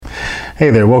Hey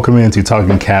there, welcome into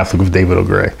Talking Catholic with David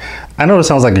O'Gray. I know it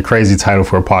sounds like a crazy title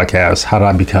for a podcast, How Did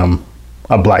I Become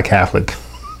a Black Catholic?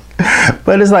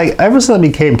 But it's like, ever since I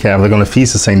became Catholic on the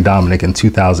Feast of St. Dominic in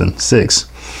 2006,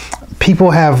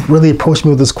 people have really approached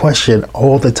me with this question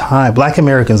all the time. Black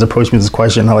Americans approach me with this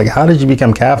question. I'm like, how did you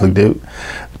become Catholic, dude?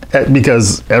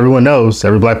 Because everyone knows,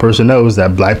 every black person knows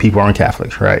that black people aren't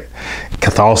Catholics, right?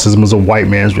 Catholicism is a white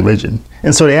man's religion.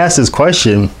 And so they ask this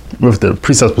question with the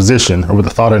presupposition or with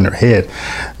the thought in their head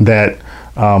that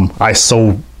I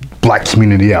sold black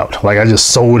community out. Like I just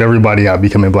sold everybody out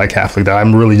becoming black Catholic, that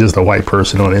I'm really just a white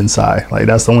person on the inside. Like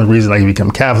that's the only reason I can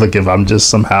become Catholic, if I'm just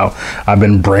somehow, I've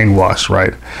been brainwashed,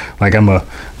 right? Like I'm a,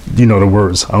 you know, the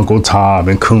words Uncle Tom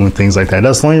and Coon, things like that.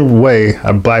 That's the only way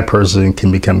a black person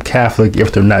can become Catholic,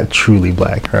 if they're not truly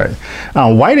black, right?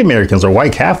 White Americans or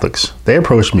white Catholics, they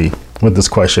approach me with this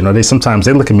question, or sometimes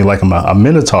they look at me like I'm a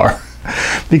minotaur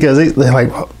because they're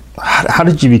like, how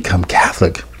did you become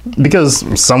Catholic?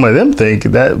 Because some of them think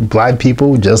that black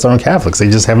people just aren't Catholics. They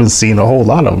just haven't seen a whole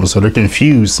lot of them. So they're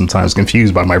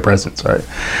confused by my presence, right?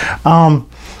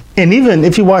 And even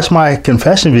if you watch my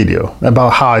confession video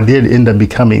about how I did end up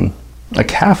becoming a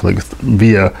Catholic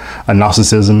via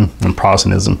Gnosticism and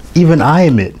Protestantism, even I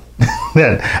admit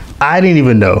that I didn't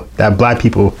even know that black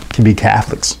people can be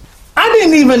Catholics. I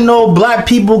didn't even know black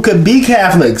people could be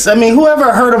Catholics. I mean, who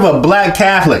ever heard of a black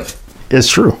Catholic? It's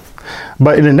true.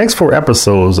 But in the next 4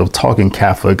 episodes of Talking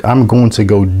Catholic, I'm going to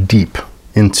go deep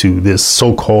into this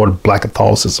so-called Black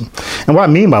Catholicism. And what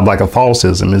I mean by Black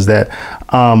Catholicism is that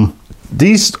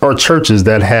these are churches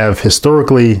that have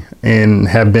historically and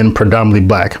have been predominantly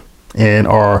black and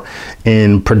are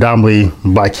in predominantly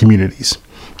black communities.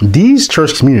 These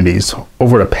church communities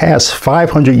over the past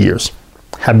 500 years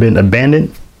have been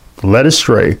abandoned, led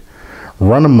astray,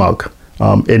 run amok,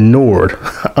 ignored,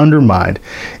 undermined,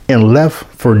 and left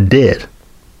for dead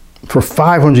for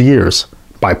 500 years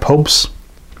by popes,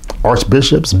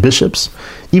 archbishops, bishops,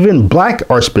 even black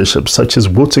archbishops such as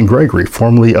Wilton Gregory,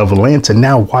 formerly of Atlanta,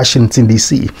 now Washington,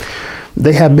 D.C.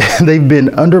 They've been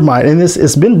undermined, and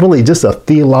it's been really just a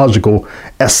theological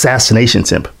assassination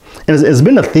attempt. And it's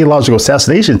been a theological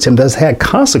assassination attempt that's had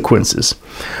consequences.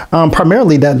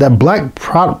 Primarily that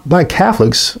black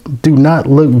Catholics do not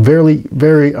look very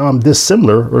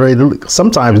dissimilar, or they look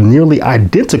sometimes nearly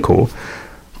identical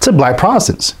to black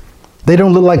Protestants. They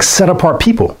don't look like set apart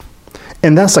people.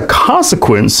 And that's a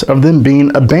consequence of them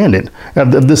being abandoned,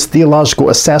 of this theological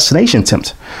assassination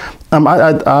attempt. I'm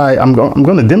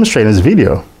going to demonstrate in this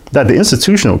video that the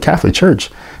institutional Catholic Church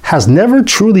has never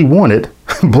truly wanted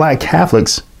black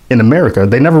Catholics in America.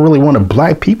 They never really wanted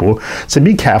black people to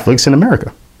be Catholics in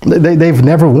America. They've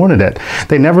never wanted that.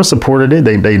 They never supported it.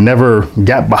 They never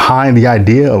got behind the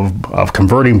idea of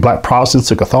converting black Protestants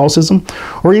to Catholicism,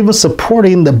 or even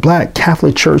supporting the black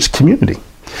Catholic Church community.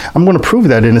 I'm going to prove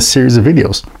that in a series of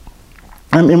videos.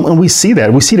 And we see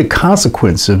that. We see the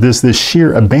consequence of this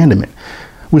sheer abandonment.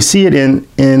 We see it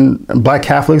in black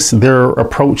Catholics, their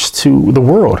approach to the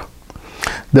world.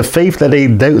 The faith that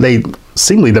they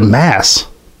seemingly, the mass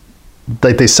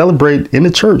that they celebrate in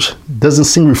the church doesn't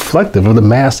seem reflective of the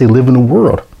mass they live in the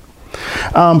world.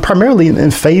 Primarily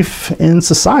in faith in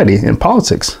society, in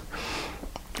politics.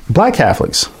 Black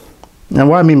Catholics. And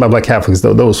what I mean by black Catholics,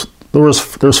 though,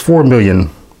 there's 4 million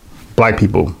black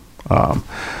people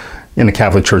in the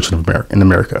Catholic Church in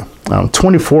America.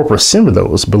 24% of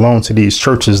those belong to these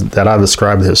churches that I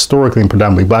described as historically and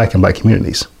predominantly black and black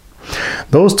communities.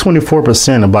 Those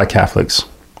 24% of black Catholics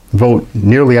vote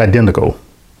nearly identical.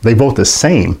 They vote the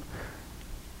same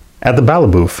at the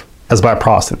ballot booth as black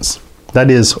Protestants.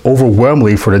 That is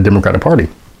overwhelmingly for the Democratic Party.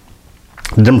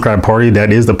 The Democratic Party,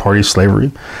 that is the party of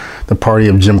slavery, the party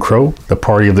of Jim Crow, the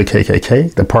party of the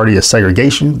KKK, the party of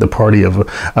segregation, the party of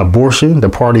abortion, the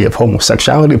party of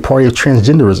homosexuality, the party of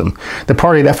transgenderism, the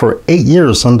party that for 8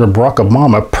 years under Barack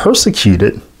Obama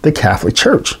persecuted the Catholic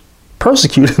Church.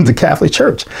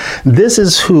 This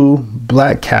is who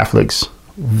black Catholics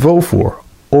vote for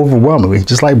overwhelmingly,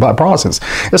 just like black Protestants.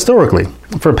 Historically,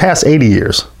 for the past 80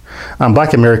 years,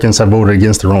 black Americans have voted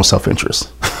against their own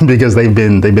self-interest because they've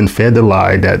been fed the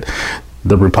lie that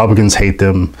the Republicans hate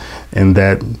them and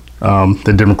that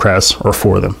the Democrats are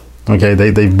for them. Okay,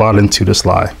 they've bought into this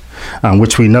lie,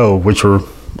 which we know,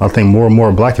 I think more and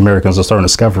more black Americans are starting to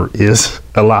discover is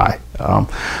a lie.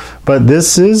 But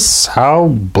this is how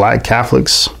black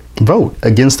Catholics vote,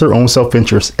 against their own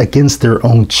self-interest, against their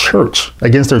own church,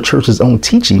 against their church's own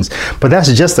teachings. But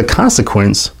that's just a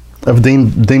consequence of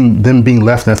them being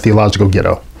left in a theological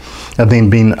ghetto. of them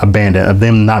being abandoned, of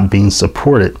them not being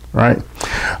supported, right?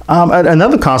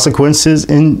 Another consequence is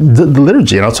in the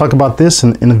liturgy, and I'll talk about this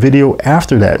in a video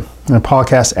after that, in a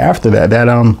podcast after that, that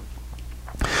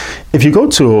if you go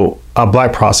to a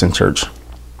Black Protestant church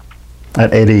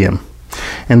at 8 a.m.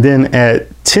 and then at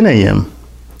 10 a.m.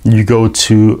 you go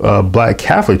to a Black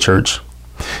Catholic church,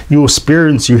 you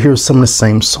hear some of the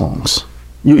same songs.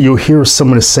 You'll hear some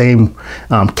of the same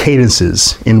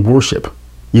cadences in worship.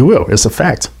 You will. It's a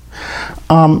fact.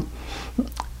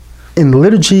 In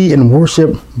liturgy and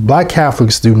worship, Black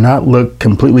Catholics do not look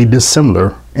completely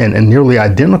dissimilar and nearly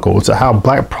identical to how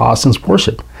Black Protestants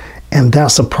worship. And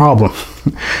that's a problem.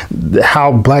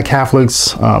 How Black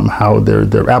Catholics, how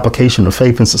their application of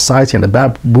faith in society and the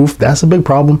Baptist booth, that's a big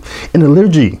problem. In the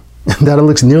liturgy, that it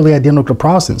looks nearly identical to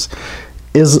Protestants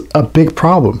is a big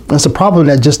problem. It's a problem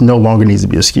that just no longer needs to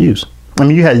be excused. I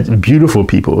mean, you had beautiful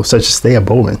people such as Thea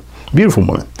Boland, beautiful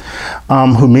woman,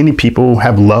 who many people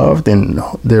have loved, and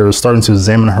they're starting to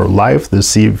examine her life to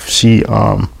see if she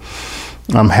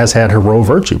has had heroic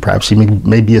virtue. Perhaps she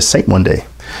may be a saint one day.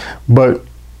 But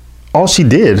all she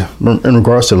did in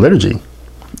regards to liturgy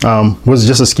was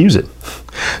just excuse it.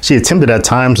 She attempted at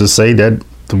times to say that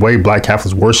the way Black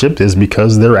Catholics worship is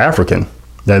because they're African,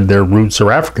 that their roots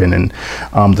are African, and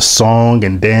the song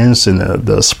and dance and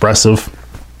the expressive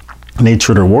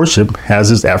nature of their worship has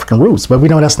its African roots. But we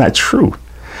know that's not true.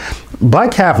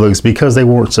 Black Catholics, because they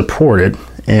weren't supported,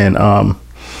 and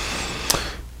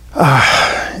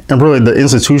really the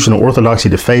institutional orthodoxy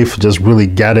to faith just really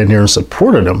got in there and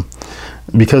supported them,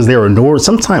 because they were ignored,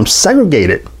 sometimes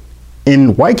segregated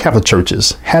in white Catholic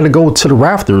churches, had to go to the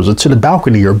rafters or to the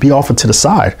balcony or be offered to the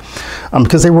side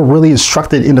because they were really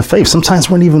instructed in the faith. Sometimes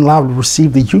weren't even allowed to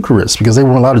receive the Eucharist because they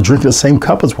weren't allowed to drink the same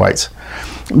cup as whites.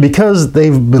 Because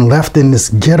they've been left in this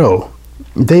ghetto,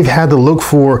 they've had to look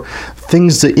for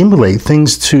things to emulate,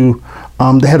 things to,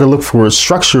 they had to look for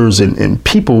structures and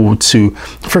people to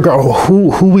figure out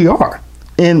who we are.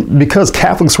 And because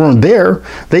Catholics weren't there,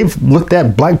 they've looked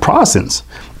at Black Protestants,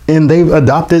 and they've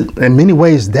adopted, in many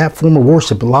ways, that form of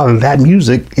worship, a lot of that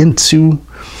music into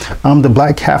the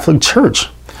Black Catholic Church.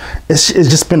 It's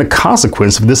just been a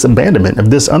consequence of this abandonment,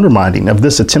 of this undermining, of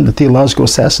this attempted theological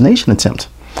assassination attempt.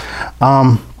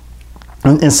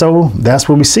 And so that's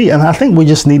what we see. And I think we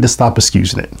just need to stop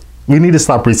excusing it. We need to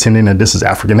stop pretending that this is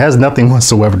African. It has nothing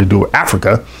whatsoever to do with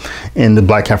Africa. And the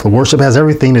Black Catholic worship has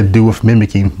everything to do with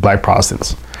mimicking Black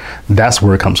Protestants. That's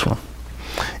where it comes from.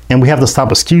 And we have to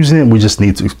stop excusing it. We just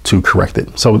need to correct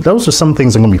it. So those are some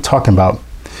things I'm going to be talking about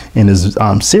in this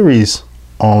series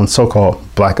on so-called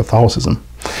Black Catholicism.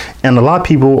 And a lot of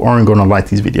people aren't going to like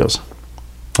these videos.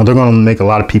 They're going to make a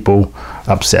lot of people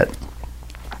upset.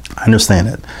 I understand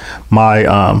it.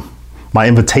 My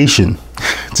invitation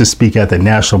to speak at the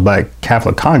National Black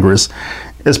Catholic Congress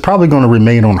is probably going to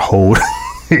remain on hold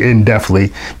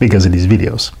indefinitely because of these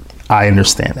videos. I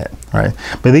understand that, right?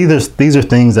 But these are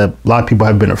things that a lot of people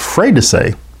have been afraid to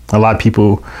say. A lot of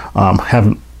people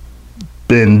have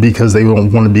been, because they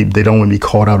don't want to be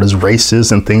called out as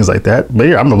racist and things like that. But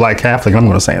yeah, I'm a Black Catholic. I'm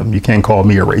going to say them. You can't call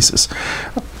me a racist.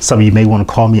 Some of you may want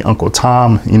to call me Uncle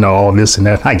Tom, all this and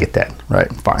that. I get that,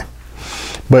 right? Fine.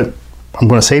 But I'm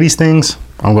going to say these things.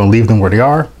 I'm going to leave them where they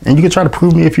are. And you can try to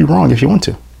prove me if you're wrong if you want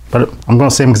to. But I'm going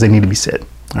to say them because they need to be said.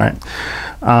 All right.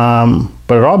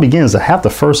 But it all begins, I have to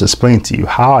first explain to you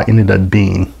how I ended up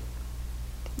being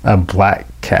a Black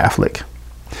Catholic.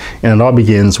 And it all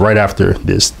begins right after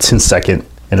this 10-second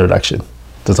introduction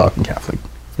to Talking Catholic.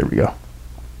 Here we go.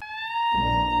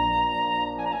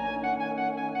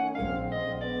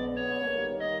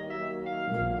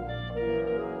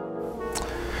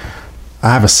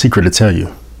 I have a secret to tell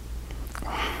you.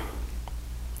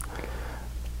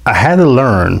 I had to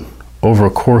learn over a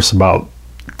course of about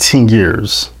 10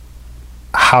 years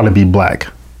how to be Black.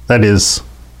 That is,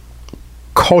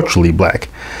 culturally Black.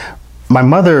 My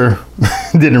mother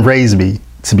didn't raise me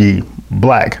to be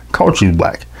Black, culturally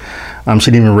Black.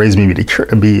 She didn't even raise me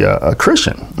to be a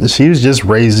Christian. She was just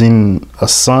raising a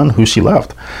son who she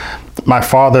loved. My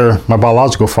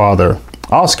biological father,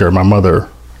 Oscar, my mother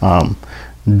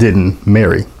didn't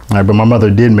marry. Right, but my mother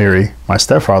did marry my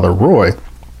stepfather, Roy,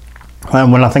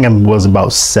 when I think I was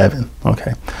about 7.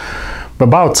 Okay. But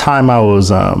by the time I was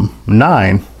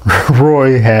 9,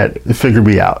 Roy had figured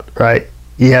me out, right?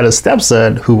 He had a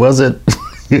stepson who wasn't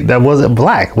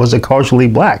Black, wasn't culturally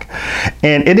Black.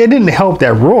 And it didn't help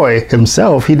that Roy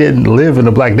himself, he didn't live in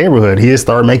a Black neighborhood. He had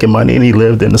started making money and he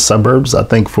lived in the suburbs, I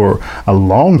think, for a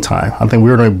long time. I think we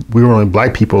were only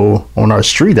Black people on our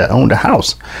street that owned a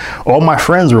house. All my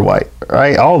friends were white,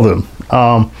 right? All of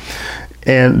them.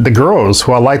 And the girls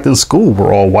who I liked in school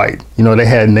were all white. You know, they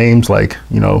had names like,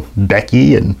 you know,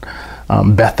 Becky and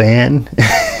Beth Ann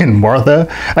and Martha.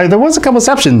 There was a couple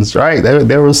exceptions, right?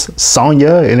 There was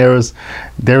Sonia and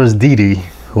there was Dee Dee,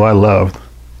 who I loved.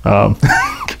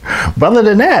 But other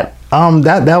than that,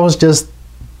 that was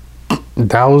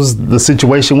the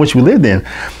situation which we lived in.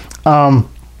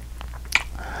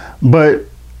 But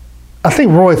I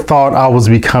think Roy thought I was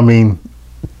becoming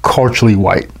culturally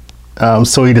white.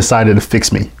 So he decided to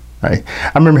fix me, right?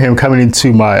 I remember him coming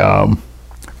into my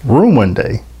room one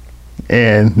day,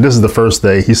 and this is the first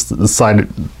day he decided,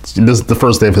 this is the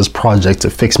first day of his project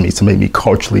to fix me, to make me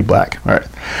culturally black, right?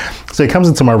 So he comes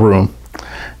into my room,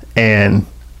 and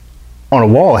on a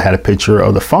wall I had a picture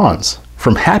of the Fonz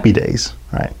from Happy Days,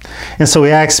 right? And so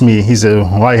he asked me, he said,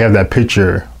 why do you have that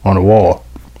picture on the wall?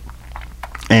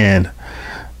 And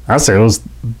I said, it was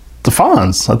the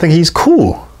Fonz. I think he's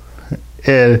cool.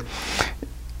 And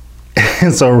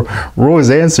so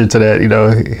Roy's answer to that, you know,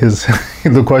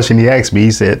 the question he asked me,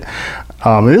 he said,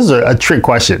 this is a trick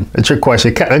question.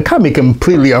 It caught me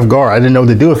completely off guard. I didn't know what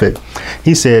to do with it.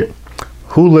 He said,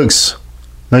 who's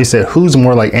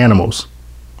more like animals?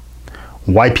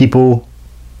 White people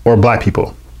or black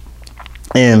people?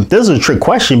 And this is a trick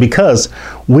question because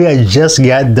we had just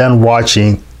got done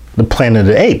watching the Planet of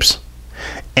the Apes.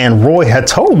 And Roy had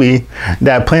told me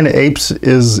that Planet of the Apes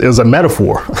is a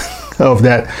metaphor of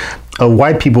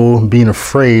white people being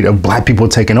afraid of black people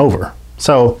taking over.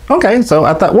 So, okay, so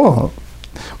I thought, well,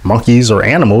 monkeys or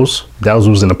animals, that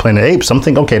was in the Planet of the Apes. So I'm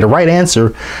thinking, okay, the right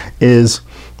answer is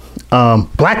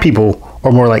black people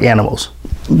are more like animals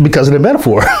because of the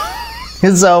metaphor.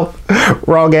 And so,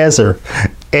 wrong answer.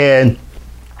 And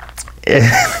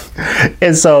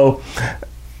so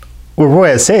what Roy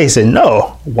had said, he said,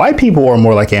 no, white people are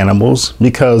more like animals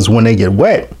because when they get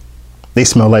wet, they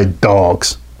smell like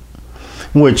dogs.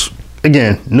 Which,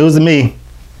 again, news to me.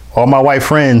 All my white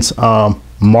friends,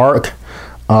 Mark,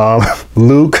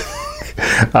 Luke,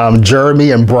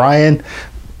 Jeremy, and Brian,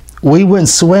 we went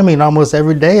swimming almost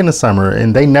every day in the summer,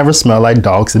 and they never smell like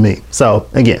dogs to me. So,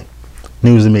 again,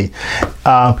 news to me.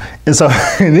 And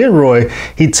then Roy,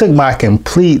 he took my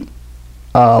complete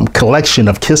collection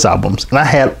of Kiss albums, and I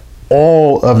had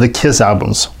all of the Kiss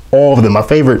albums, all of them. My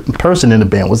favorite person in the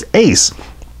band was Ace.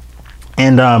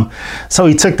 And so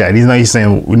he took that. He's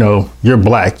saying, you know, you're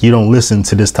black, you don't listen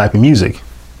to this type of music.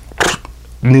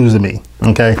 News to me.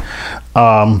 Okay.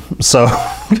 So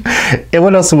and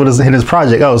what else was in his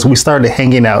project? Oh, so we started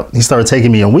hanging out. He started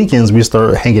taking me on weekends. We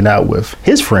started hanging out with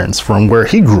his friends from where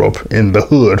he grew up in the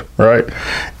hood, right?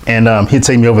 And he'd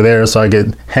take me over there so I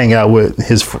could hang out with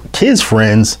his kids'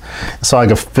 friends, so I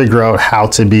could figure out how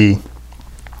to be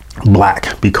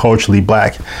black, be culturally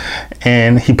black.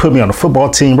 And he put me on a football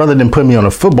team. Rather than put me on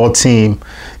a football team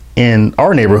in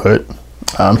our neighborhood,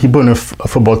 he put me a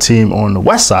football team on the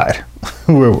west side,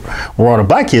 where all the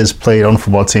black kids played on the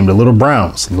football team, the Little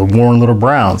Browns, the Warren Little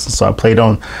Browns. So I played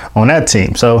on that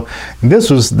team. So this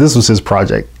was his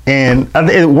project, and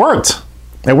it worked.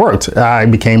 It worked. I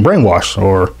became brainwashed,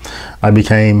 or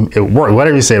it worked.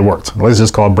 Whatever you say, it worked. Let's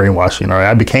just call it brainwashing. All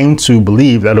right. I became to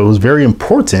believe that it was very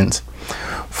important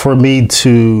for me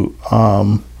to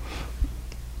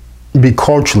be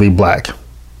culturally black,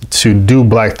 to do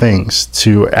black things,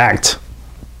 to act.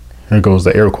 Here goes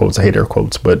the air quotes. I hate air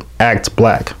quotes, but act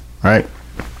black, right?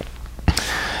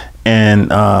 And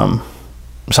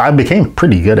so I became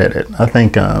pretty good at it. I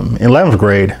think in 11th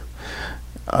grade,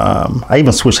 I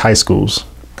even switched high schools.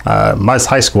 My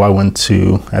high school I went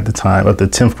to at the time, at the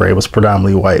 10th grade, was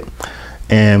predominantly white.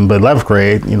 But 11th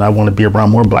grade, you know, I wanted to be around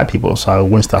more black people. So I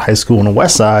went to high school on the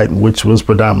west side, which was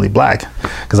predominantly black,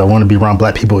 because I wanted to be around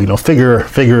black people, you know, figure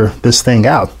this thing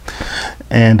out.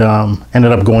 And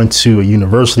ended up going to a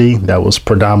university that was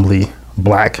predominantly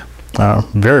black,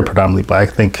 very predominantly black.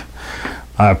 I think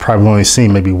I've probably only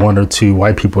seen maybe one or two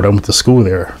white people that went to school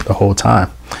there the whole time.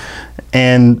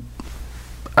 And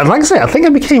like I said, I think I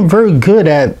became very good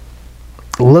at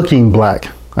looking black.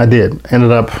 I did.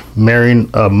 Ended up marrying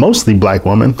a mostly black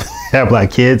woman, had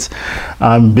black kids.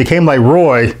 Became like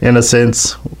Roy in a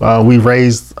sense. We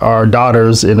raised our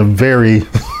daughters in a very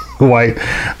white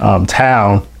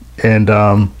town, and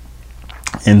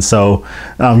so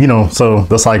you know, so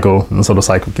the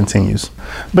cycle continues.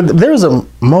 But there was a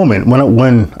moment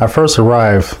when I first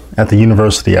arrived at the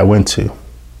university I went to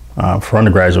for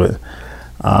undergraduate.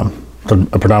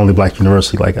 A predominantly black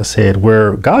university, like I said,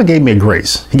 where God gave me a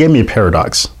grace. He gave me a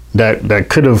paradox that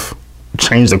could have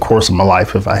changed the course of my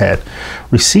life if I had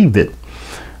received it.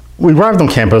 We arrived on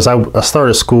campus. I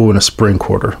started school in the spring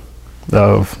quarter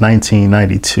of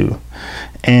 1992.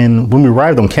 And when we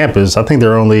arrived on campus, I think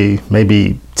there were only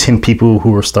maybe 10 people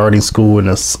who were starting school in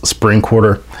the spring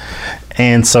quarter.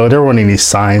 And so there weren't any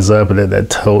signs up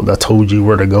that told you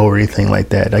where to go or anything like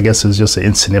that. I guess it was just an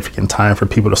insignificant time for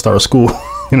people to start school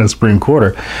in the spring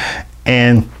quarter.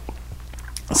 And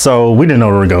so we didn't know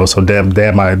where to go. So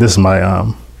this is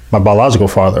my biological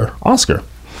father, Oscar.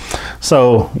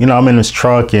 So, I'm in this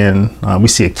truck and we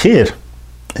see a kid,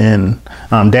 and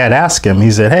Dad asked him,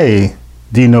 he said, "Hey,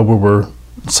 do you know where we're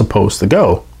supposed to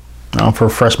go for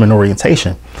freshman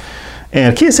orientation?"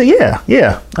 And the kid said,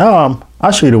 yeah,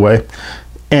 I'll show you the way.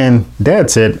 And Dad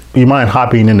said, "You mind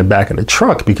hopping in the back of the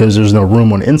truck because there's no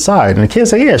room on the inside?" And the kid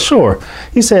said, "Yeah, sure."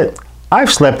 He said,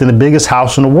 "I've slept in the biggest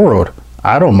house in the world.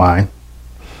 I don't mind."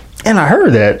 And I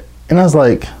heard that and I was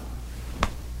like,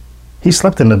 he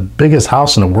slept in the biggest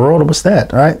house in the world? What's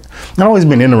that, right? I've always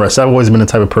been interested. I've always been the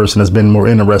type of person that's been more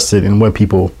interested in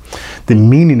the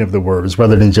meaning of the words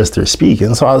rather than just their speak.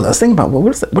 And so I was thinking about, well,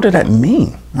 what did that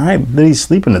mean? All right, did he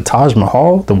sleep in the Taj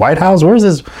Mahal, the White House? Where's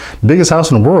this biggest house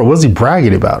in the world? What's he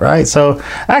bragging about, right? So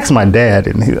I asked my dad,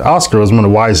 and Oscar was one of the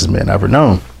wisest men I've ever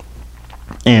known.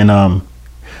 And,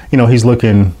 he's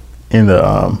looking in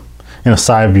a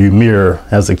side view mirror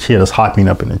as the kid is hopping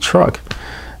up in the truck.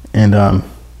 And,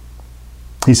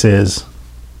 he says,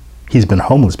 he's been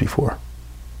homeless before.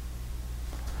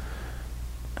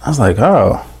 I was like,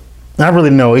 oh, I really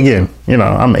know, again,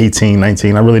 I'm 18,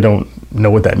 19. I really don't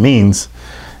know what that means.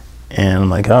 And I'm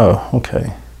like, oh,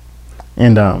 okay.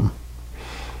 And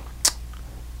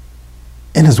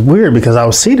it's weird because I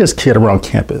would see this kid around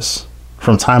campus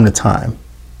from time to time.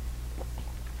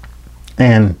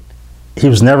 And he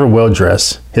was never well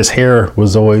dressed. His hair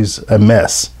was always a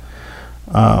mess.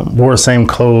 Wore the same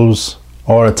clothes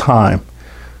all the time,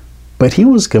 but he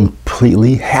was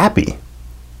completely happy.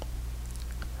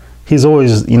 He's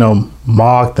always,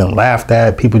 mocked and laughed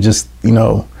at. People just,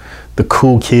 the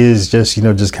cool kids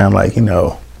just kind of like,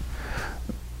 didn't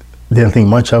think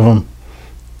much of him.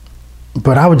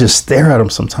 But I would just stare at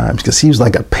him sometimes because he was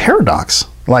like a paradox.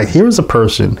 Like, here was a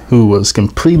person who was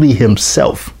completely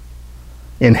himself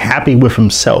and happy with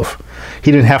himself.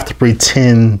 He didn't have to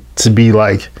pretend to be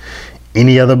like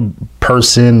any other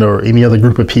person or any other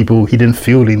group of people. He didn't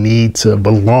feel the need to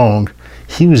belong.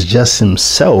 He was just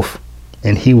himself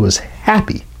and he was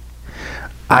happy.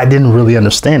 I didn't really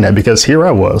understand that because here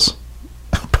I was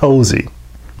posing,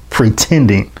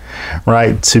 pretending,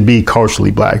 right, to be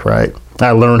culturally black, right?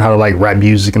 I learned how to like rap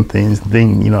music and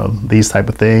these type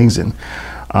of things. And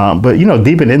but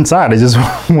deep inside, I just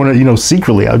want to,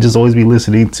 secretly, I'll just always be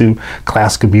listening to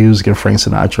classical music and Frank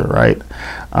Sinatra, right?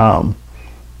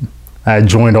 I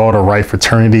joined all the right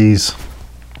fraternities,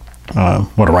 the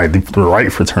right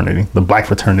fraternity, the black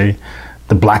fraternity,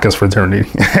 the blackest fraternity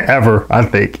ever, I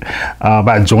think.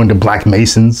 I joined the Black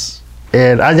Masons,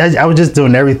 and I was just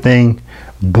doing everything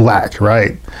black,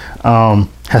 right?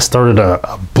 Has started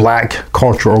a black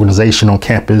cultural organization on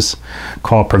campus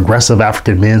called Progressive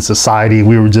African Men's Society.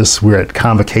 We're at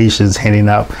convocations handing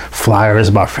out flyers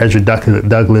about Frederick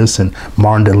Douglass and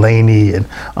Martin Delany and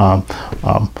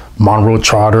Monroe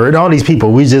Trotter and all these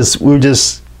people. We were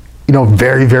just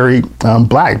very, very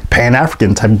black,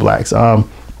 Pan-African type of blacks. And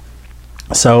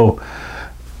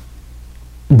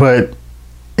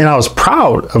I was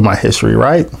proud of my history,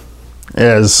 right?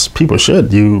 As people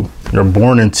should. You're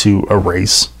born into a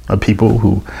race of people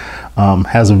who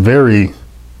has a very,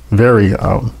 very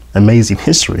amazing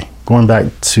history going back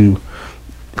to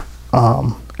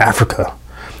Africa.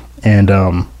 And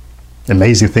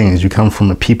amazing things. You come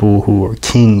from a people who are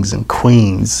kings and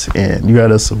queens, and you got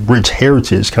this rich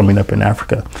heritage coming up in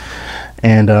Africa.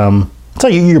 And so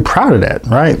you're proud of that,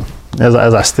 right? As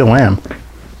I still am.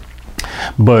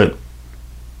 But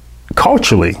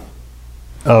culturally,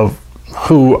 of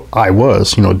who I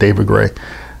was, David Gray,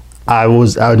 I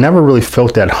never really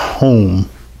felt at home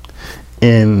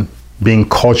in being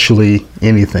culturally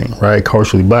anything, right?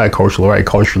 Culturally black, culturally white,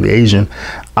 culturally Asian.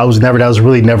 That was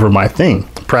really never my thing.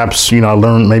 Perhaps, I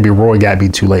learned maybe Roy got me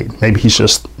too late. Maybe he's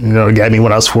just, got me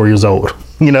when I was 4 years old.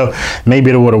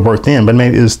 Maybe it would have worked then, but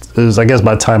maybe it was, I guess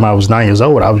by the time I was 9 years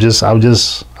old, I was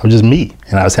just me,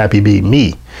 and I was happy being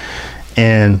me.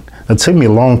 And it took me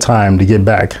a long time to get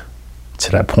back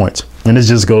to that point. And this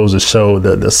just goes to show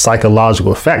the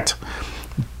psychological effect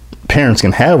parents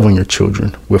can have on your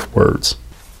children with words.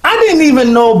 I didn't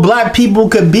even know black people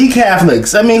could be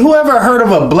Catholics. I mean, who ever heard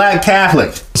of a black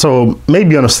Catholic? So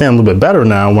maybe you understand a little bit better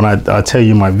now when I tell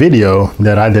you in my video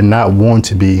that I did not want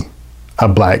to be a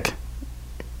black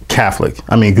Catholic.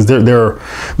 I mean, because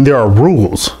there are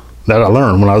rules that I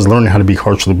learned when I was learning how to be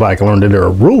culturally black. I learned that there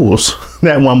are rules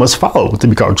that one must follow to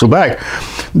be culturally black.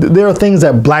 There are things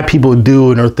that black people do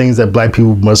and there are things that black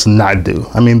people must not do.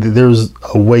 I mean, there's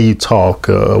a way you talk,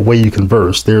 a way you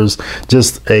converse. There's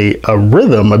just a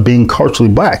rhythm of being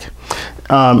culturally black.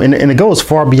 And it goes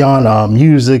far beyond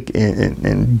music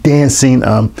and dancing.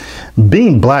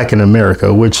 Being black in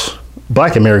America, which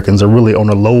black Americans are really on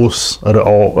the lowest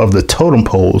of the totem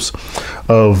poles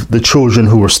of the children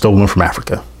who were stolen from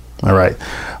Africa. All right.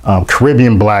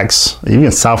 Caribbean blacks,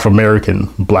 even South American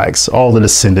blacks, all the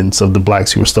descendants of the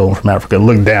blacks who were stolen from Africa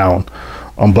look down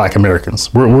on black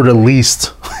Americans. We're the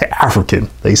least African,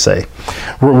 they say.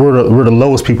 We're the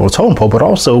lowest people on the totem pole, but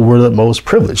also we're the most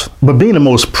privileged. But being the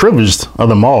most privileged of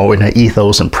them all in their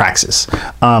ethos and praxis,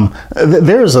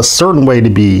 there's a certain way to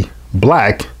be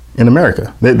black in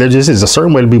America. There just is a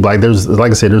certain way to be black. There's, like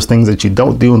I said, there's things that you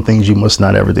don't do and things you must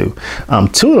not ever do.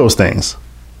 Two of those things,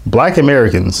 black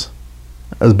Americans,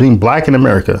 as being black in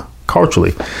America,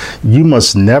 culturally, you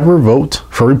must never vote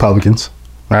for Republicans.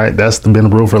 All right, that's been the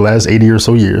rule for the last 80 or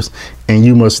so years. And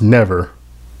you must never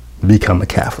become a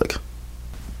Catholic.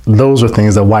 Those are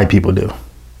things that white people do.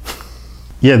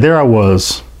 Yeah, there I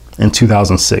was in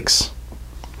 2006,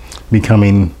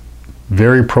 becoming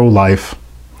very pro-life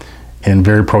and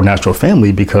very pro-natural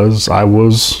family because I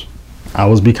was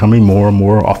becoming more and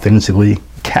more authentically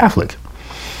Catholic.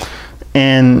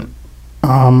 And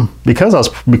because I was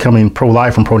becoming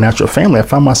pro-life and pro-natural family, I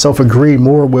found myself agreeing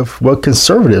more with what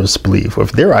conservatives believe,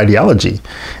 with their ideology.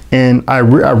 And I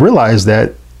realized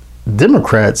that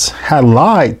Democrats had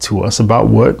lied to us about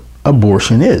what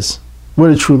abortion is, what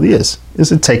it truly is.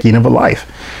 It's a taking of a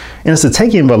life. And it's a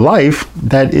taking of a life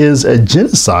that is a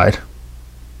genocide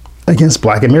against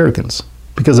black Americans,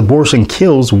 because abortion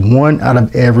kills 1 out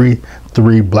of every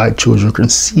 3 black children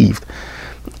conceived.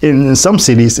 In some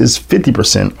cities, it's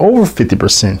 50%, over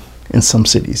 50% in some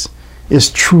cities.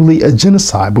 It's truly a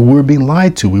genocide, but we're being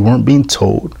lied to. We weren't being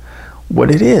told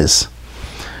what it is.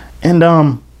 And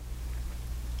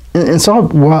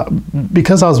so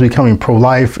because I was becoming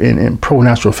pro-life and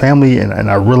pro-natural family, and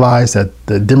I realized that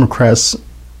the Democrats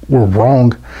were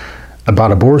wrong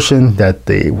about abortion, that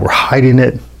they were hiding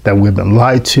it, that we've been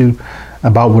lied to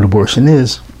about what abortion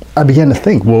is, I began to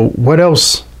think, well, what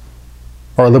else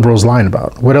are liberals lying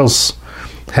about? What else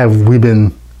have we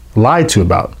been lied to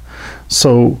about?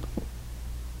 So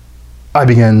I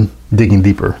began digging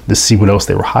deeper to see what else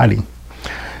they were hiding.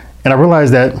 And I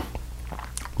realized that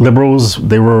liberals,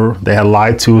 they had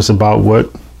lied to us about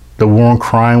what the war on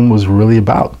crime was really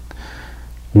about.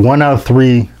 1 out of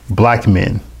 3 black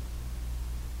men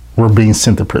were being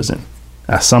sent to prison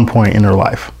at some point in their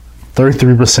life.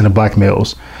 33% of black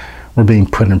males were being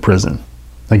put in prison.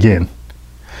 Again,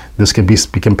 this could be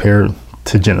compared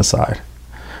to genocide.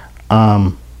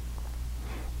 They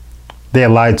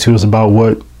had lied to us about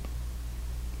what,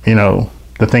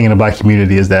 the thing in the black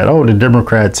community is that, the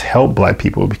Democrats help black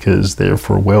people because they're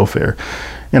for welfare.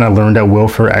 And I learned that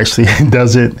welfare actually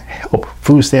doesn't help.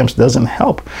 Food stamps doesn't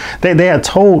help. They had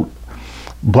told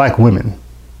black women,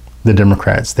 the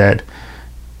Democrats, that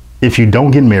if you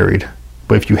don't get married,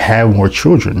 but if you have more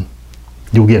children,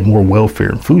 you'll get more welfare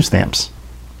and food stamps.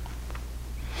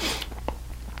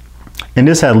 And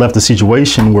this had left a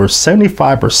situation where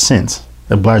 75%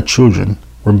 of black children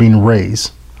were being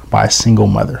raised by a single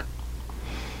mother.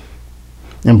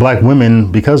 And black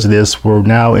women, because of this, were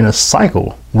now in a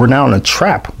cycle. We're now in a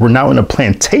trap. We're now in a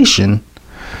plantation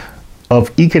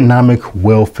of economic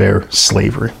welfare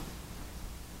slavery.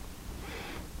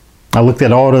 I looked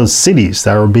at all those cities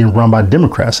that were being run by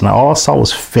Democrats, and all I saw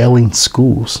was failing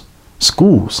schools.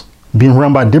 Schools being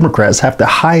run by Democrats have the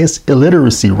highest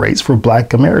illiteracy rates for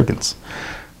black Americans.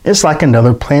 It's like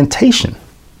another plantation.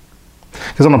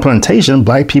 Because on a plantation,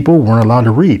 black people weren't allowed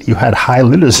to read. You had high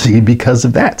literacy because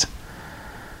of that.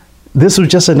 This was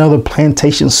just another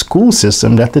plantation school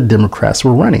system that the Democrats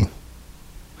were running.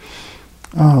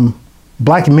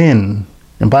 Black men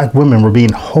and black women were being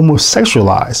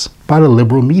homosexualized by the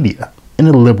liberal media and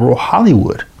the liberal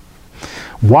Hollywood,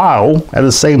 while at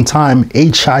the same time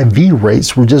HIV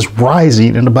rates were just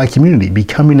rising in the black community,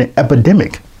 becoming an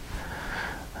epidemic.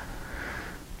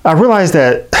 I realized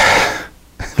that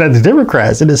the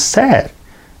Democrats, it is sad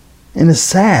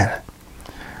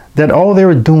that all they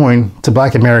were doing to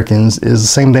black Americans is the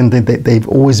same thing that they've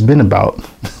always been about,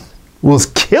 was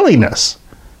killing us,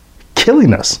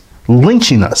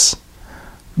 lynching us,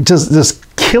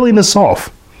 just killing us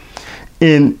off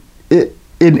in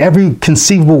every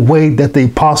conceivable way that they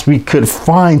possibly could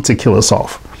find to kill us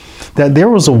off. That there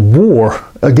was a war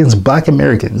against black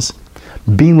Americans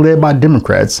being led by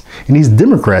Democrats, and these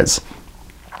Democrats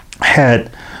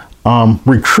had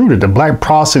recruited the Black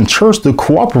Protestant Church to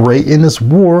cooperate in this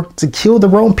war to kill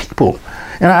their own people.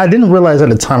 And I didn't realize at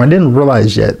the time, I didn't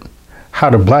realize yet how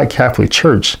the Black Catholic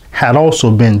Church had also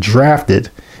been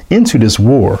drafted into this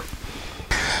war.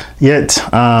 Yet,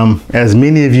 as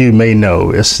many of you may know,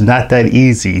 it's not that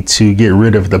easy to get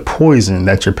rid of the poison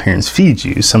that your parents feed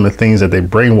you. Some of the things that they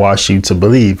brainwash you to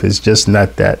believe is just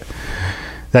not that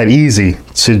easy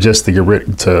to get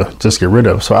rid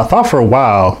of. So I thought for a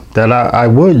while that I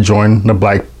would join the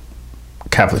Black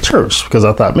Catholic Church, because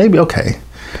I thought maybe, okay,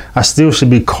 I still should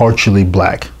be culturally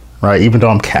Black, right? Even though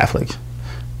I'm Catholic,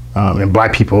 and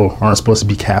Black people aren't supposed to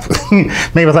be Catholic.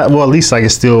 Maybe I thought, well, at least I can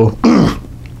still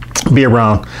be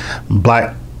around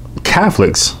Black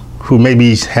Catholics who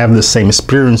maybe have the same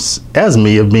experience as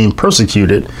me of being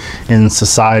persecuted in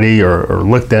society or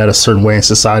looked at a certain way in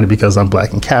society because I'm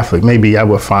Black and Catholic. Maybe I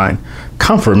would find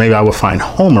comfort. Maybe I would find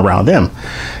home around them.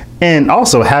 And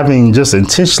also, having just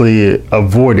intentionally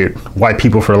avoided white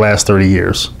people for the last 30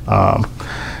 years,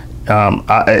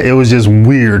 it was just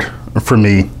weird for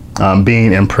me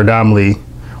being in predominantly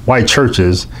white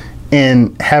churches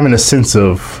and having a sense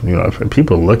of,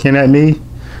 people looking at me.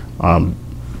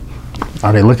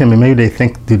 Are they looking at me? Maybe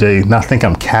do they not think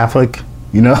I'm Catholic?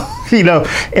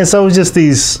 And so it's just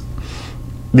these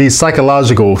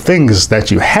psychological things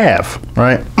that you have,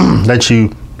 right? that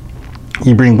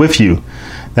you bring with you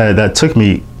that took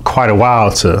me quite a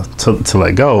while to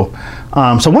let go.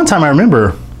 So one time I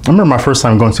remember my first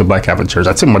time going to a Black Catholic church.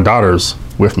 I took my daughters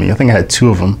with me. I think I had two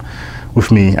of them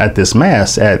with me at this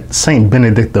mass at St.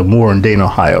 Benedict the Moor in Dayton,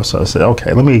 Ohio. So I said,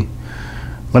 okay, let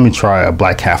me try a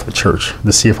Black Catholic church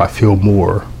to see if I feel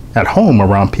more at home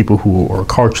around people who are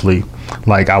culturally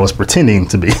like I was pretending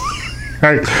to be,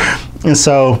 right? And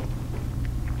so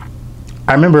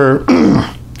I remember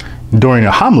during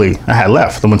a homily, I had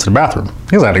left. I went to the bathroom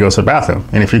because I had to go to the bathroom.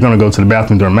 And if you're going to go to the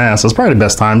bathroom during Mass, it's probably the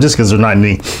best time, just because there's not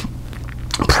any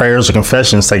prayers or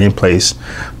confessions taking place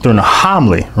during a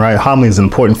homily, right? Homily is an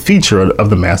important feature of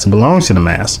the Mass. It belongs to the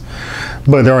Mass.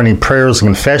 But there aren't any prayers or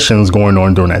confessions going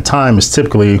on during that time. It's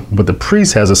typically what the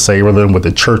priest has to say rather than what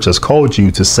the church has called you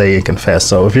to say and confess.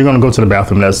 So if you're going to go to the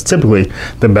bathroom, that's typically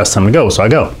the best time to go. So I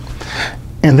go.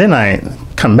 And then I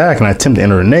come back and I attempt to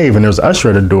enter the nave, and there's an usher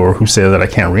at the door who says that I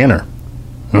can't re-enter.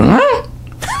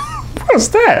 What's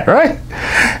that, right?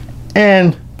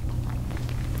 And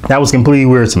that was completely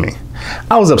weird to me.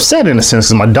 I was upset in a sense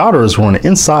because my daughters were on the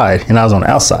inside and I was on the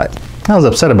outside. I was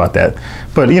upset about that.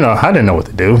 But, I didn't know what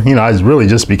to do. I really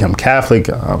just become Catholic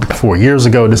 4 years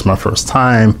ago. This is my first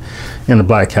time in the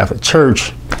Black Catholic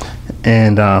Church.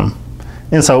 And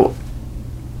so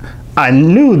I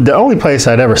knew the only place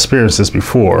I'd ever experienced this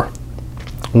before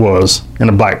was in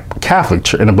a Black Catholic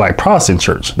church, in a Black Protestant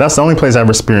church. That's the only place I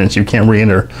ever experienced. You can't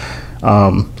re-enter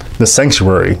the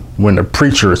sanctuary when the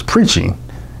preacher is preaching.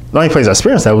 The only place I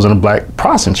experienced that was in a Black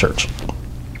Protestant church.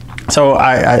 So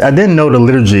I didn't know the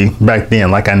liturgy back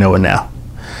then like I know it now.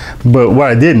 But what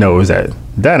I did know is that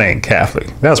ain't Catholic.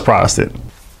 That's Protestant.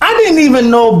 I didn't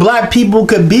even know Black people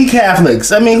could be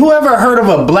Catholics. I mean, whoever heard of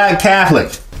a Black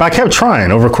Catholic? I kept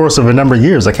trying over the course of a number of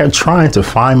years. I kept trying to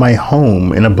find my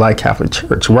home in a Black Catholic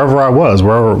church, wherever I was,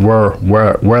 wherever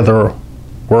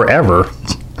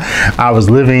I was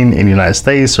living in the United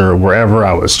States or wherever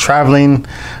I was traveling.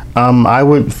 I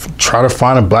would try to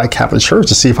find a Black Catholic church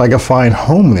to see if I could find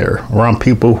home there around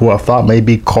people who I thought may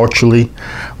be culturally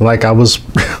like I was,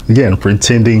 again,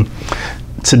 pretending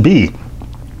to be.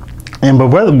 But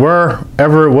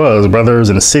wherever it was, whether it was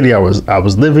in the city I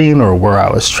was living or where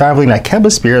I was traveling, I kept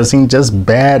experiencing just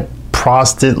bad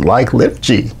Protestant-like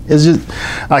liturgy. It's just,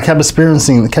 I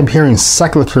kept hearing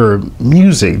secular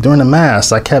music during the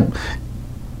Mass. I kept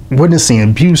witnessing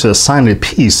abuse as a sign of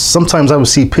peace. Sometimes I would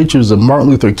see pictures of Martin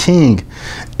Luther King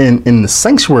in the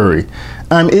sanctuary.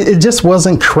 It just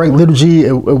wasn't correct liturgy.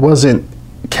 It wasn't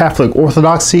Catholic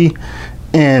orthodoxy.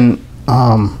 And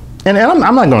I'm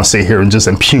not going to sit here and just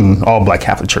impugn all Black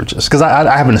Catholic churches, because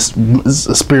I haven't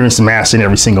experienced Mass in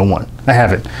every single one. I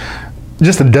haven't.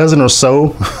 Just a dozen or so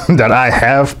that I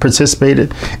have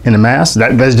participated in the Mass,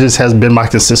 that just has been my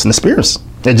consistent experience.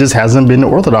 It just hasn't been the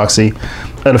orthodoxy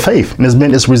of the faith. And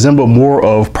it's resembled more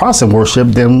of Protestant worship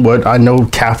than what I know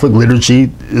Catholic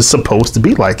liturgy is supposed to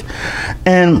be like.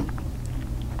 And,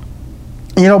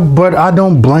 but I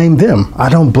don't blame them. I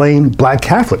don't blame Black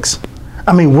Catholics.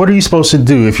 I mean, what are you supposed to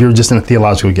do if you're just in a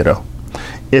theological ghetto?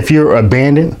 If you're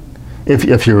abandoned,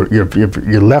 if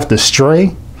you're left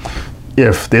astray,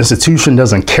 if the institution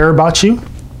doesn't care about you,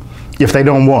 if they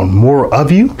don't want more of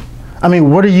you, I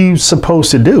mean, what are you supposed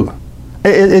to do?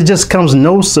 It just comes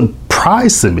no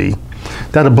surprise to me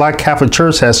that the Black Catholic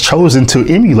Church has chosen to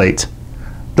emulate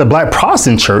the Black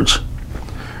Protestant church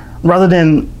rather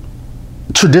than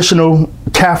traditional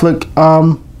Catholic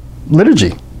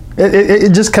liturgy.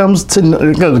 It just comes to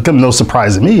no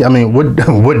surprise to me. I mean,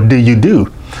 what do you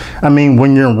do? I mean,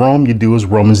 when you're in Rome, you do as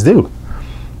Romans do.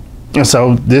 And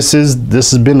so this has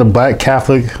been a Black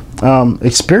Catholic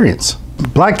experience.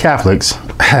 Black Catholics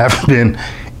have been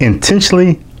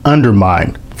intentionally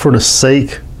undermined for the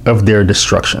sake of their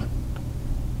destruction.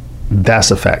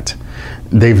 That's a fact.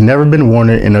 They've never been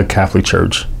wanted in a Catholic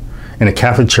church, and the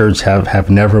Catholic Church have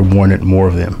never wanted more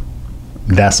of them.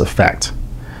 That's a fact.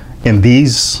 And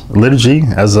these liturgy,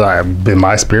 as been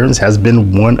my experience, has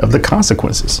been one of the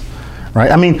consequences,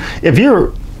 right? I mean,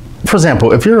 for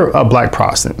example, if you're a Black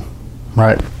Protestant,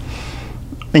 right,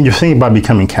 and you're thinking about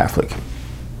becoming Catholic,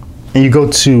 and you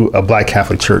go to a Black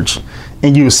Catholic church,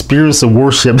 and you experience a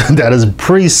worship that is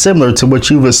pretty similar to what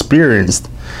you've experienced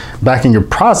back in your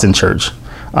Protestant church,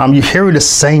 you hear the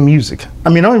same music. I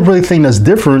mean, the only really thing that's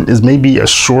different is maybe a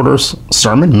shorter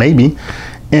sermon, maybe,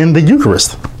 in the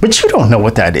Eucharist. But you don't know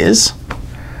what that is.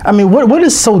 I mean, what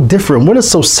is so different? What is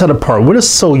so set apart? What is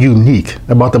so unique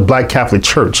about the Black Catholic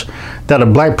Church that a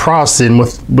Black Protestant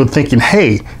would thinking,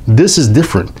 hey, this is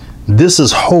different. This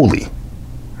is holy.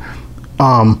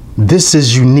 This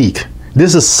is unique.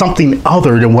 This is something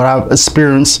other than what I've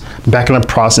experienced back in a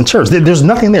Protestant church. There's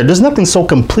nothing there. There's nothing so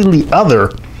completely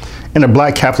other in a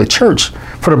Black Catholic church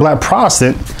for the Black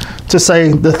Protestant to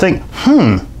think,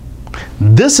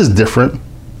 this is different.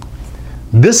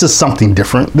 This is something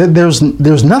different. There's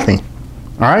nothing.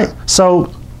 All right.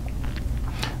 So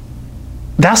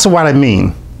that's what I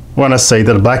mean when I say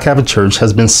that the Black Catholic Church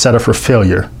has been set up for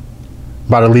failure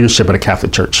by the leadership of the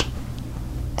Catholic Church.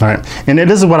 All right. And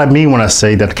this is what I mean when I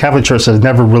say that the Catholic Church has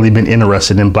never really been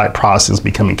interested in Black Protestants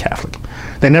becoming Catholic.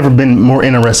 They've never been more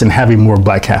interested in having more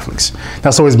Black Catholics.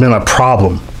 That's always been a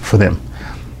problem for them.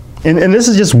 And this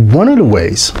is just one of the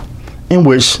ways in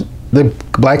which the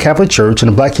Black Catholic Church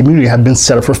and the Black community have been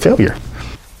set up for failure.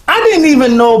 I didn't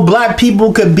even know Black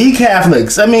people could be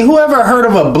Catholics. I mean, whoever heard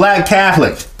of a Black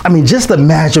Catholic? I mean, just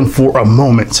imagine for a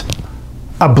moment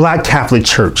a Black Catholic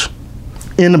church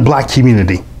in the Black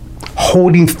community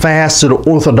holding fast to the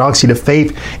orthodoxy of the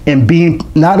faith and being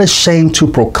not ashamed to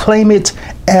proclaim it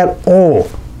at all.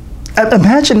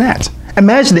 Imagine that.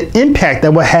 Imagine the impact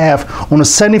that would have on the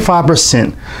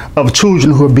 75% of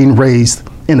children who are being raised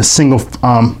in a single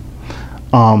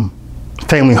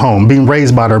family home, being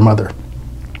raised by their mother.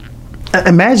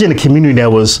 Imagine a community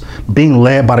that was being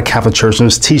led by the Catholic Church and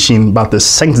was teaching about the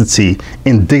sanctity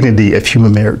and dignity of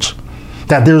human marriage,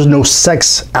 that there's no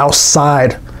sex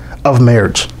outside of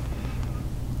marriage.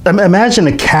 Imagine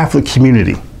a Catholic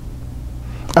community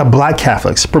of Black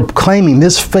Catholics proclaiming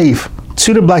this faith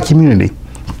to the Black community,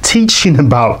 teaching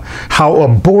about how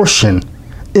abortion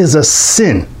is a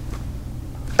sin.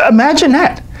 Imagine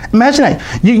that. Imagine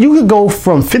that. You could go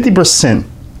from 50%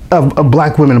 of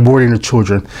Black women aborting their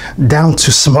children down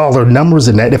to smaller numbers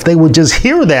than that if they would just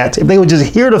hear that, if they would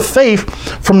just hear the faith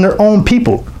from their own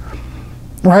people.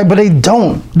 Right? But they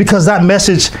don't, because that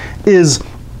message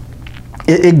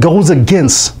it goes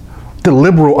against the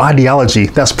liberal ideology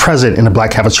that's present in the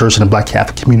Black Catholic Church and the Black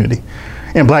Catholic community.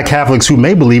 And Black Catholics who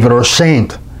may believe it are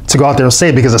ashamed to go out there and say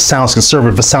it because it sounds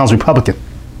conservative, it sounds Republican.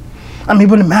 I mean,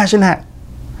 but imagine that.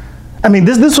 I mean,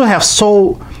 this will have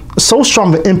so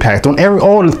strong an impact on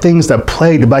all the things that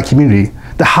plague the Black community.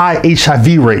 The high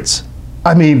HIV rates.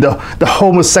 I mean, the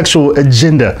homosexual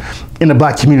agenda in the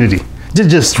Black community.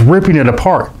 Just ripping it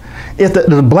apart. If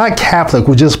the Black Catholic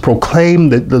would just proclaim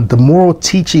the moral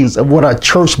teachings of what our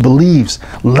church believes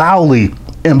loudly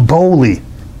and boldly.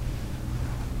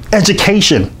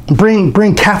 Education,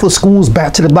 bring Catholic schools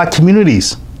back to the Black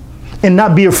communities and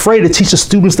not be afraid to teach the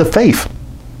students the faith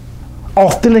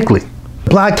authentically.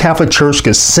 Black Catholic Church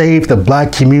could save the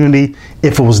Black community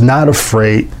if it was not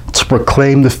afraid to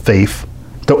proclaim the faith,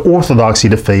 the orthodoxy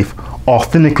of the faith,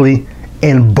 authentically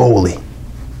and boldly.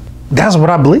 That's what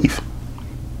I believe.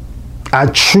 I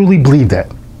truly believe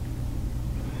that.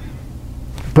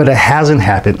 But it hasn't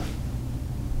happened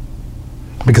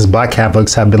because Black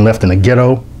Catholics have been left in a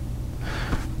ghetto.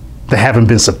 They haven't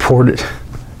been supported.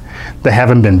 They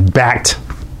haven't been backed.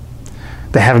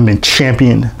 They haven't been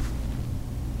championed.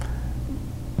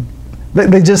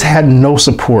 They just had no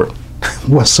support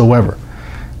whatsoever.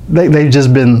 They've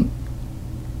just been,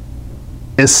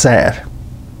 it's sad.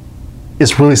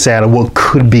 It's really sad at what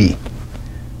could be,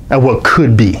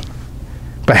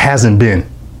 but hasn't been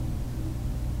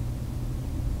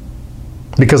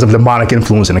because of demonic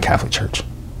influence in the Catholic Church.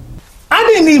 I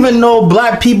didn't even know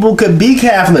Black people could be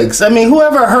Catholics. I mean,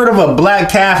 whoever heard of a Black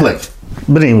Catholic?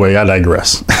 But anyway, I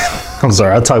digress. I'm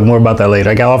sorry, I'll talk more about that later.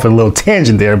 I got off on a little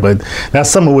tangent there, but that's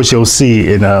some of what you'll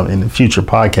see in the future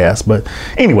podcast. But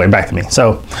anyway, back to me.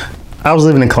 So I was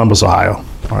living in Columbus, Ohio.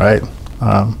 All right.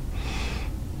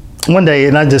 One day,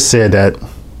 and I just said that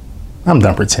I'm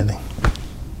done pretending.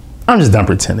 I'm just done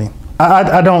pretending.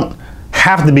 I don't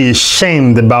have to be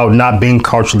ashamed about not being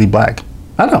culturally black.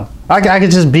 I don't. I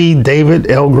could just be David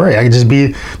L. Gray. I could just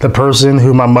be the person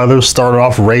who my mother started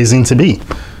off raising to be.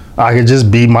 I could just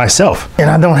be myself. And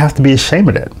I don't have to be ashamed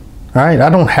of that. All right. I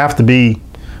don't have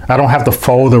to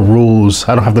follow the rules.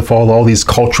 I don't have to follow all these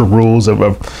cultural rules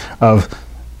of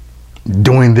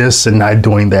doing this and not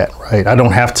doing that. Right. I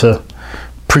don't have to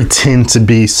pretend to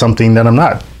be something that I'm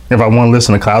not. If I want to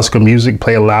listen to classical music,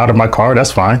 play it loud in my car,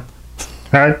 that's fine.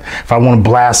 Right. If I want to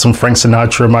blast some Frank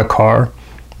Sinatra in my car,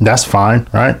 that's fine.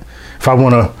 Right. If I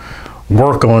want to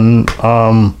work on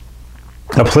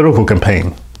a political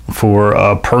campaign for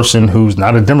a person who's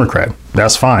not a Democrat,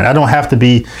 that's fine. I don't have to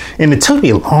be, and it took me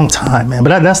a long time, man,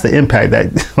 but that's the impact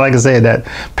that, like I said, that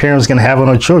parents can have on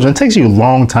their children. It takes you a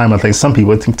long time. I think some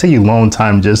people, it can take you a long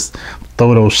time just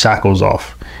throw those shackles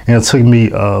off. And it took me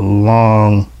a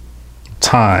long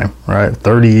time, right?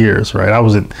 30 years, right? I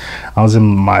was in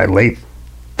my late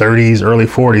 30s, early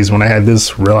 40s when I had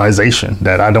this realization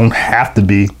that I don't have to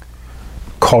be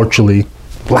culturally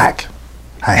black.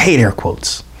 I hate air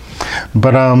quotes.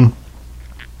 But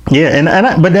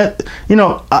yeah, but that, you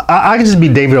know, I can just be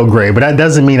David L. Gray, but that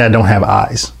doesn't mean I don't have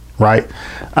eyes, right?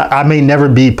 I may never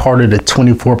be part of the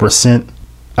 24%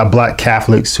 of black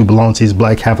Catholics who belong to these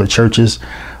black Catholic churches,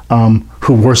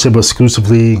 who worship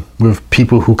exclusively with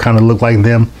people who kind of look like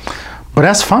them. But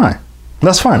that's fine.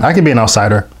 That's fine. I can be an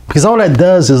outsider, because all that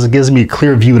does is it gives me a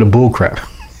clear view of the bull crap.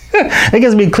 It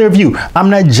gives me a clear view. I'm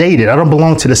not jaded. I don't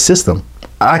belong to the system.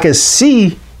 I can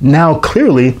see now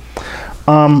clearly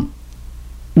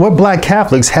what black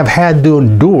Catholics have had to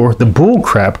endure, the bull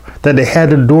crap that they had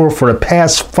to endure for the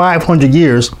past 500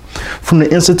 years from the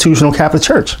institutional Catholic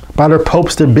Church, by their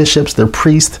popes, their bishops, their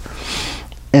priests,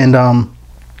 and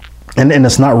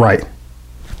it's not right.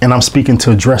 And I'm speaking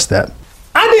to address that.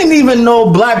 I didn't even know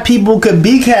black people could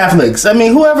be Catholics. I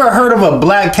mean, who ever heard of a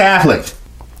black Catholic?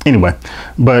 Anyway,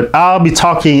 but I'll be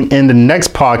talking in the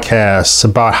next podcast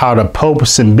about how the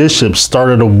popes and bishops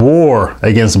started a war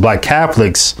against black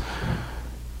Catholics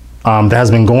that has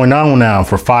been going on now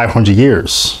for 500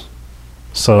 years.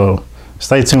 So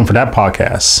stay tuned for that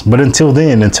podcast. But until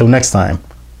then, until next time,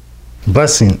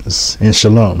 blessings and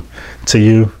shalom to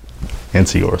you and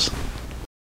to yours.